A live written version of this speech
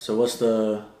So what's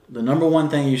the number one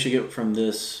thing you should get from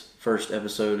this first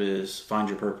episode is find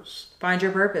your purpose. Find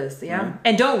your purpose, yeah. Right.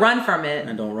 And don't run from it.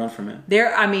 And don't run from it.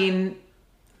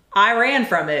 I ran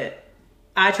from it.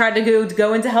 I tried to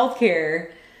go into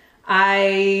healthcare.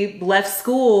 I left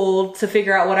school to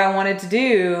figure out what I wanted to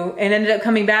do and ended up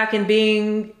coming back and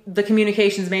being the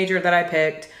communications major that I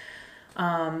picked.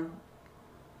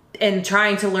 And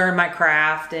trying to learn my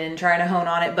craft and trying to hone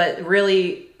on it. But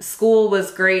really, school was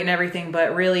great and everything.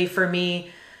 But really, for me,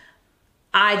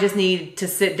 I just need to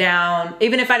sit down,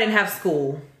 even if I didn't have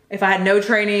school. If I had no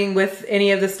training with any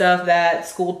of the stuff that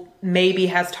school maybe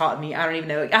has taught me, I don't even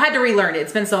know. I had to relearn it.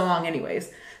 It's been so long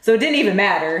anyways. So it didn't even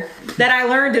matter that I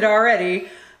learned it already.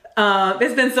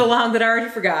 It's been so long that I already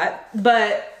forgot.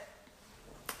 But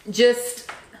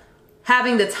just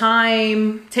having the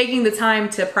time, taking the time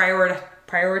to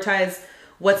prioritize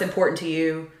what's important to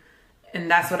you. And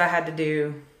that's what I had to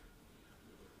do.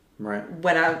 Right.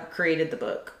 When I created the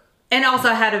book. And also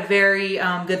I had a very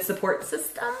good support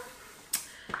system.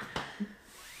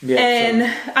 Yeah,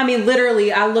 and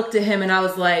literally I looked at him and I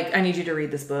was like, I need you to read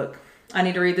this book. I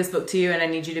need to read this book to you, and I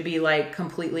need you to be like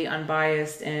completely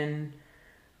unbiased. And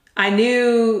I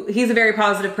knew he's a very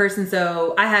positive person,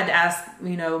 so I had to ask,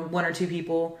 one or two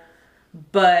people.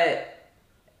 But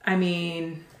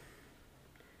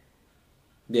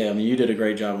yeah, you did a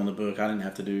great job on the book. I didn't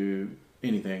have to do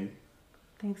anything.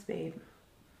 Thanks, babe.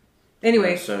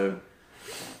 Anyway, so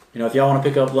if y'all want to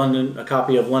pick up a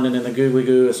copy of London in the Googly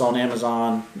Goo, it's on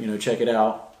Amazon. Check it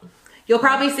out. You'll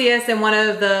probably see us in one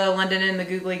of the London in the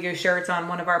Googly Goo shirts on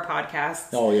one of our podcasts.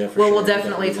 Oh yeah, for sure. We'll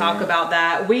definitely talk about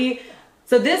that.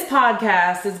 So this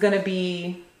podcast is going to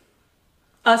be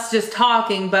us just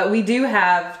talking, but we do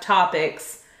have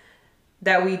topics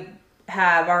that we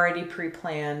have already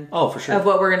pre-planned. Oh, for sure. Of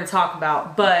what we're going to talk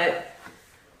about, but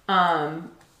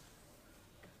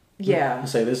yeah. I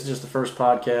say this is just the first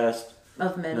podcast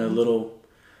of many. A little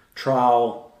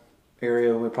trial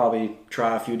area. We'll probably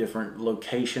try a few different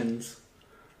locations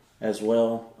as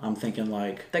well. I'm thinking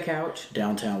like the couch,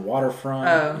 downtown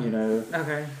waterfront.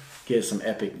 Okay. Get some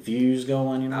epic views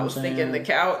going. I was thinking the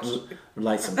couch.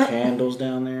 Light some candles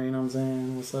down there. You know what I'm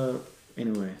saying? What's up?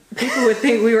 Anyway, people would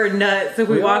think we were nuts if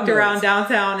we walked around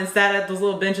downtown and sat at those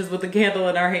little benches with a candle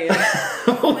in our hands.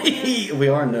 we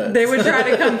are nuts. They would try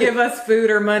to come give us food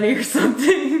or money or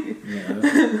something.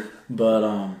 Yeah.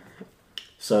 But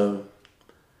so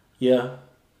yeah,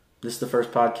 this is the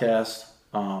first podcast.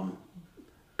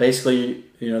 Basically,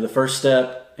 the first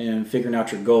step in figuring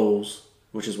out your goals,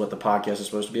 which is what the podcast is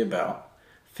supposed to be about,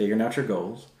 figuring out your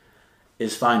goals,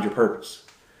 is find your purpose.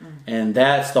 And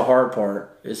that's the hard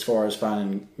part as far as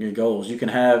finding your goals. You can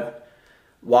have,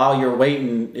 while you're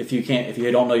waiting, if you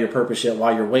don't know your purpose yet,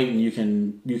 while you're waiting, you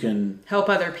can help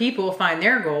other people find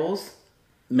their goals.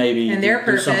 Maybe and their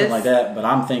purpose. Do something like that. But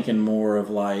I'm thinking more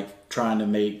of like trying to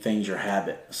make things your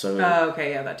habit. So okay,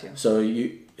 yeah, that too. So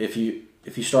if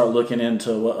you start looking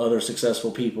into what other successful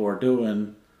people are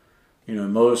doing,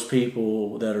 most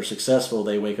people that are successful,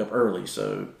 they wake up early.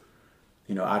 So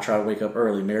I try to wake up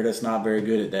early. Meredith's not very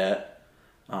good at that.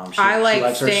 I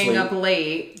like staying up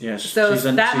late. Yeah, so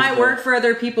that might work for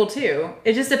other people too.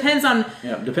 It just depends on.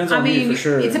 Yeah, depends on you for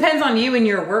sure. It depends on you and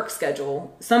your work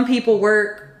schedule. Some people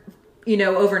work,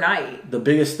 overnight. The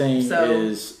biggest thing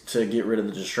is to get rid of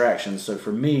the distractions. So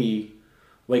for me,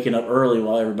 waking up early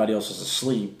while everybody else is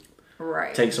asleep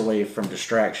takes away from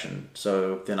distraction.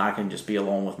 So then I can just be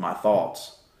alone with my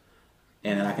thoughts.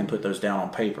 And then I can put those down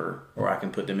on paper, or I can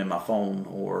put them in my phone,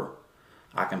 or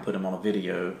I can put them on a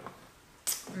video.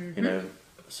 Mm-hmm.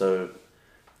 So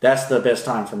that's the best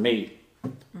time for me.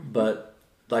 But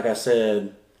like I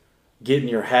said, getting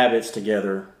your habits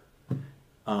together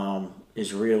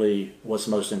is really what's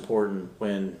most important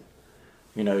when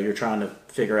you're trying to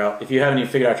figure out. If you haven't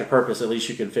even figured out your purpose, at least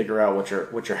you can figure out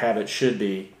what your habits should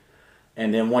be.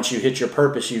 And then once you hit your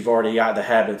purpose, you've already got the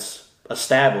habits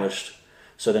established.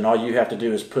 So then all you have to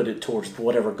do is put it towards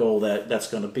whatever goal that's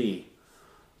going to be.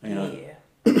 Yeah.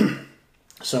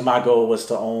 So my goal was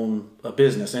to own a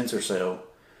business, Intercell.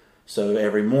 So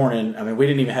every morning, we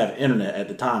didn't even have internet at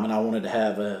the time, and I wanted to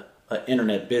have an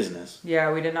internet business.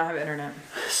 Yeah, we did not have internet.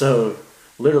 So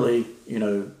literally,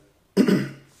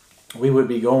 we would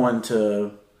be going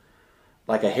to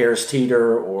like a Harris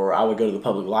Teeter, or I would go to the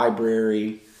public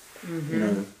library,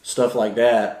 stuff like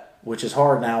that, which is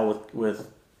hard now with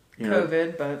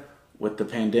COVID, but with the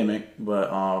pandemic, but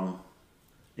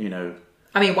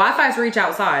Wi-Fi's reach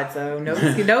outside, so no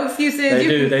excuses.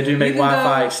 They do make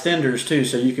Wi-Fi extenders too,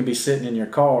 so you can be sitting in your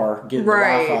car getting the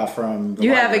Wi-Fi from the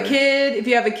library. If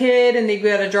you have a kid and they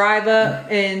got to drive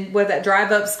up and with that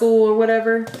drive up school or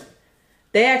whatever,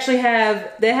 They actually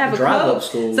have a drive-up code.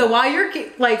 school. So while you're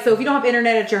like, so if you don't have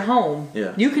internet at your home,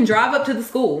 Yeah. you can drive up to the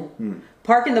school,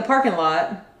 park in the parking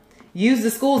lot, use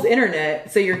the school's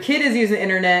internet. So your kid is using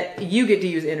internet, you get to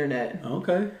use internet.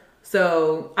 Okay.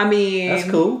 So I mean, That's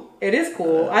cool. It is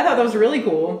cool. I thought that was really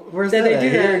cool. Where's that that they at? do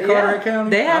Here that in Carteret County?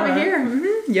 They have All it right.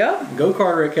 here. Yep. Go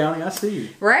Carteret County. I see you.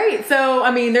 Right. So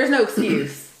I mean, there's no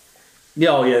excuse. Yeah,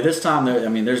 oh yeah. This time,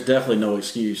 there's definitely no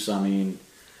excuse. I mean,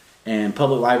 and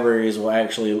public libraries will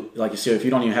actually, like you said, if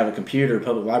you don't even have a computer,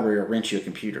 public library will rent you a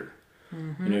computer.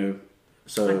 You know,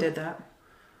 so I did that.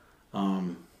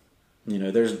 you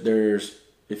know, there's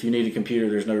if you need a computer,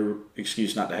 there's no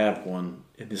excuse not to have one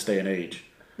in this day and age.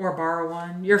 Or borrow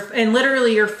one. And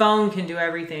literally your phone can do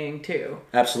everything too.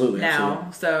 Absolutely. Now.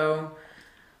 Absolutely. So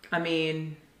I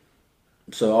mean,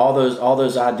 So all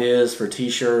those ideas for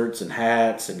T-shirts and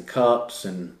hats and cups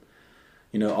and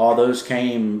you know all those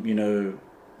came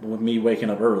with me waking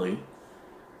up early.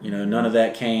 You know, none of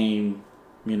that came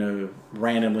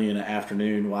randomly in the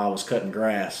afternoon while I was cutting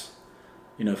grass.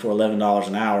 For $11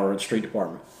 an hour at the street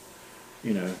department.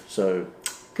 So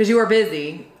because you were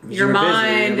busy. Your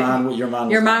mind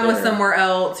was somewhere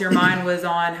else. Your mind was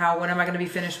on when am I going to be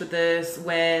finished with this?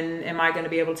 When am I going to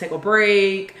be able to take a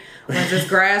break? When's this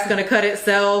grass going to cut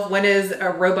itself? When is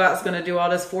a robot's going to do all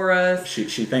this for us?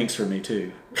 She thinks for me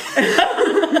too.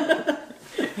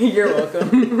 You're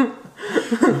welcome.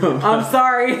 I'm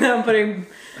sorry that I'm putting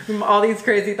all these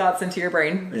crazy thoughts into your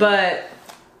brain, but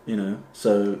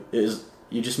so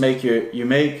you just make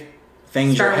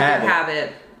things start your with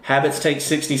habit. Habits take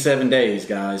 67 days,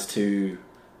 guys, to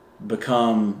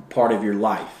become part of your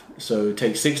life. So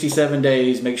take 67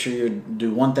 days, make sure you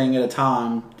do one thing at a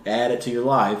time, add it to your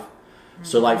life. Mm-hmm.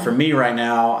 So like for me right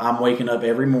now, I'm waking up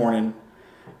every morning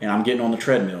and I'm getting on the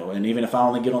treadmill. And even if I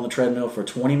only get on the treadmill for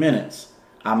 20 minutes,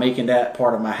 I'm making that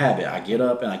part of my habit. I get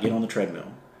up and I get on the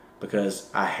treadmill because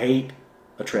I hate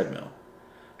a treadmill.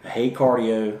 I hate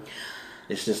cardio.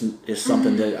 It's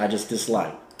something that I just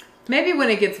dislike. Maybe when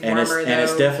it gets warmer, and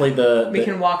it's definitely we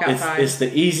can walk outside. It's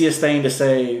the easiest thing to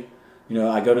say.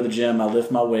 I go to the gym, I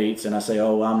lift my weights, and I say,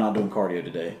 "Oh, well, I'm not doing cardio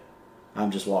today.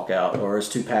 I'm just walk out." Or it's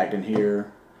too packed in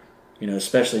here.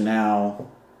 Especially now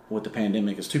with the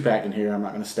pandemic, it's too packed in here. I'm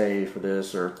not going to stay for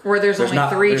this. Or there's only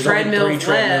three treadmills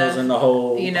left in the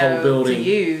whole building to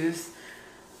use.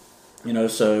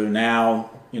 So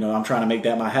now I'm trying to make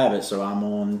that my habit. So I'm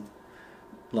on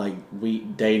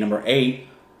day number 8.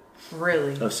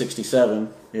 Really? Of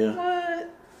 67, yeah. What?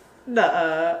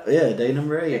 Nuh-uh. Yeah, day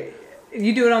number 8.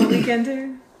 You do it on the weekend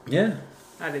too? Yeah.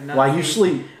 I did not. While you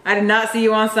sleep. I did not see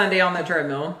you on Sunday on the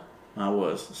treadmill. I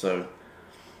was. So,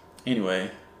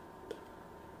 anyway,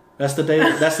 that's the day.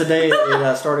 That's the day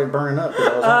it started burning up.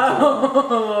 I was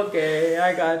on okay,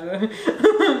 I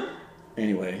gotcha.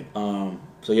 Anyway,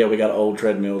 so yeah, we got an old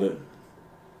treadmill that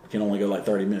can only go like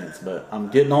 30 minutes, but I'm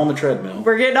getting on the treadmill.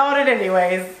 We're getting on it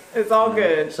anyways. It's all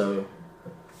good. So,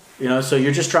 so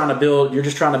you're just trying to build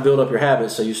up your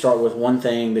habits. So you start with one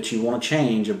thing that you want to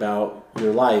change about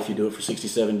your life. You do it for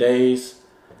 67 days,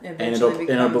 eventually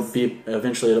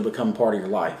it'll become part of your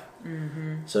life.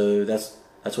 Mm-hmm. So that's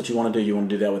what you want to do. You want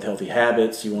to do that with healthy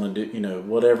habits. You want to do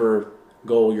whatever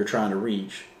goal you're trying to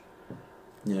reach.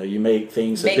 You make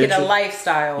things make it a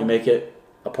lifestyle. You make it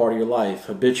a part of your life,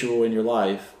 habitual in your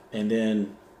life. And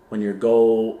then when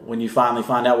you finally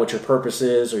find out what your purpose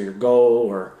is or your goal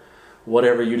or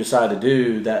whatever you decide to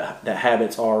do, that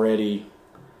habit's already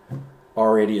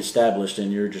established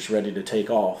and you're just ready to take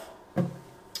off.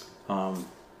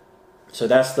 So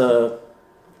that's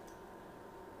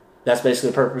basically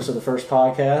the purpose of the first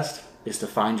podcast, is to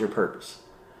find your purpose.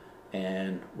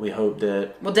 And we hope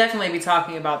that we'll definitely be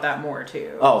talking about that more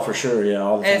too. Oh, for sure, yeah.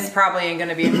 All the time. It's probably going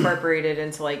to be incorporated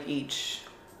into each.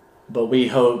 But we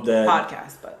hope that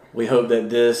podcast. But we hope that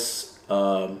this,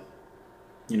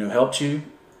 helped you.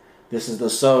 This is the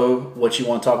What You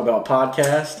Want to Talk About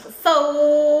podcast.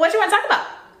 So, what you want to talk about?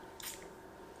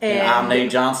 And I'm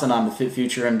Nate Johnson. I'm the Fit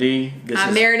Future MD.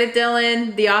 I'm Meredith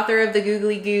Dillon, the author of the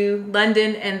Googly Goo,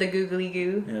 London and the Googly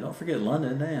Goo. Yeah, don't forget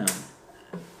London. Damn.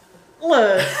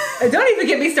 Look, don't even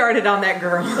get me started on that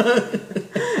girl.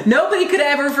 Nobody could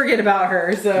ever forget about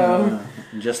her. So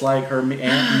just like her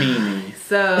Aunt Mimi.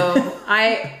 So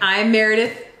I'm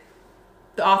Meredith,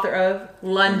 the author of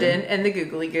London and the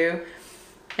Googly Goo,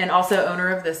 and also owner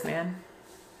of This Man.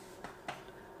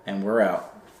 And we're out.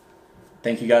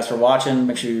 Thank you guys for watching.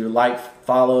 Make sure you like,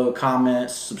 follow,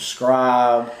 comment,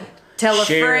 subscribe. Tell a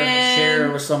friend. Share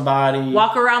it with somebody.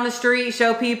 Walk around the street,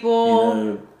 show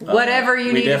people. Whatever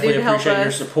you need to do to help us. We definitely appreciate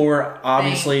your support.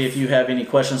 Obviously, If you have any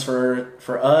questions for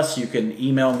us, you can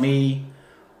email me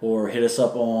or hit us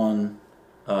up on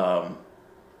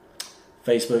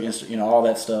Facebook, Insta, all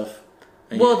that stuff.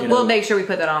 And, we'll make sure we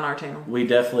put that on our channel. We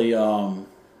definitely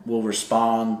will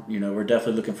respond. We're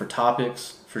definitely looking for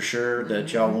topics for sure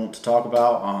that y'all want to talk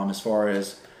about, as far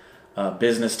as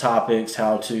business topics,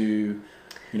 how to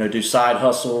do side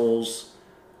hustles,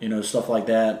 stuff like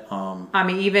that.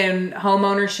 Even home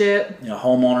ownership.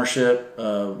 Home ownership.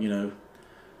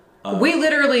 We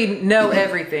literally know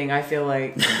everything. I feel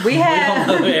like we don't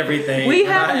know everything. We're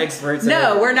not experts.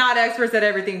 We're not experts at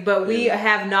everything, but we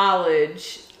have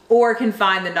knowledge, or can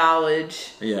find the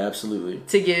knowledge. Yeah, absolutely.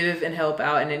 To give and help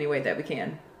out in any way that we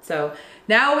can. So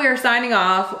now we are signing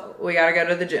off. We gotta go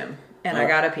to the gym, and I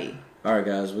gotta pee. All right,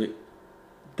 guys.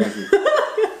 Thank you.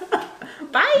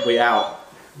 Bye. We out.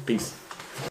 Peace.